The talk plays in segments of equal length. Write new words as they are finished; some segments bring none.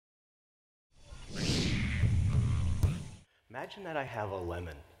Imagine that I have a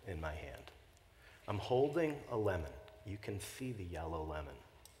lemon in my hand. I'm holding a lemon. You can see the yellow lemon.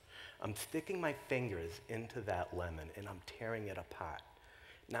 I'm sticking my fingers into that lemon and I'm tearing it apart.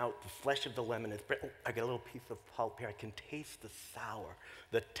 Now, the flesh of the lemon is brittle. I get a little piece of pulp here. I can taste the sour,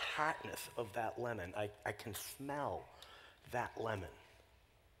 the tartness of that lemon. I can smell that lemon.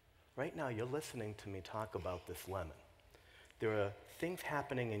 Right now, you're listening to me talk about this lemon. There are things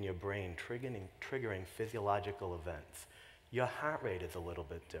happening in your brain triggering physiological events. Your heart rate is a little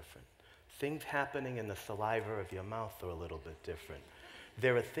bit different. Things happening in the saliva of your mouth are a little bit different.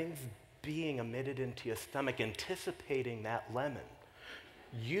 There are things being emitted into your stomach anticipating that lemon.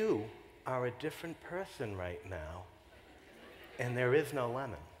 You are a different person right now, and there is no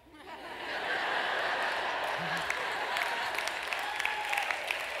lemon.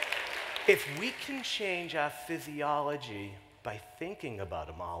 If we can change our physiology by thinking about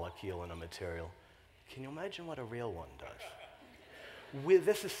a molecule and a material, can you imagine what a real one does?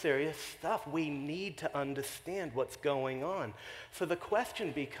 This is serious stuff. We need to understand what's going on. So the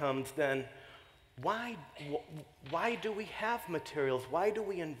question becomes then, why do we have materials? Why do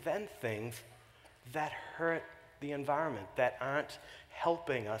we invent things that hurt the environment, that aren't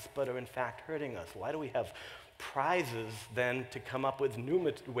helping us but are in fact hurting us? Why do we have prizes then to come up with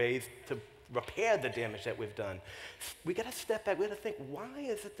new ways to repair the damage that we've done? We got to step back. We got to think, why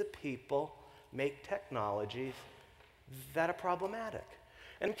is it that people make technologies that are problematic?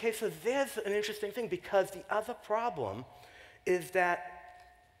 And okay, so there's an interesting thing, because the other problem is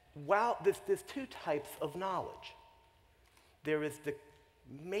that while there's two types of knowledge. There is the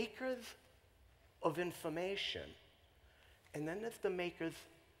makers of information, and then there's the makers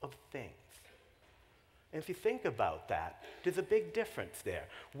of things. And if you think about that, there's a big difference there.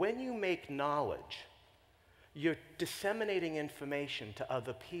 When you make knowledge, you're disseminating information to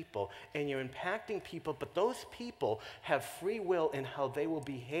other people, and you're impacting people, but those people have free will in how they will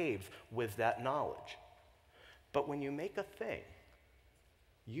behave with that knowledge. But when you make a thing,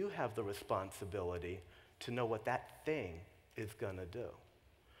 you have the responsibility to know what that thing is going to do.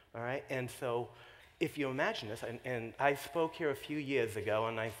 All right? And so if you imagine this, and I spoke here a few years ago,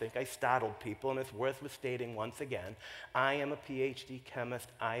 and I think I startled people, and it's worth stating once again, I am a PhD chemist.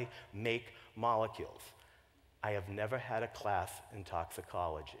 I make molecules. I have never had a class in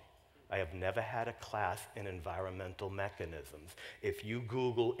toxicology. I have never had a class in environmental mechanisms. If you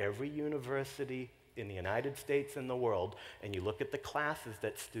Google every university in the United States and the world, and you look at the classes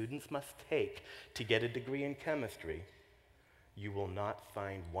that students must take to get a degree in chemistry, you will not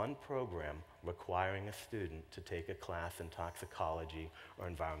find one program requiring a student to take a class in toxicology or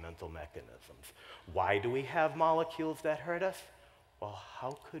environmental mechanisms. Why do we have molecules that hurt us? Well,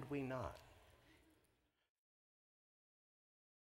 how could we not?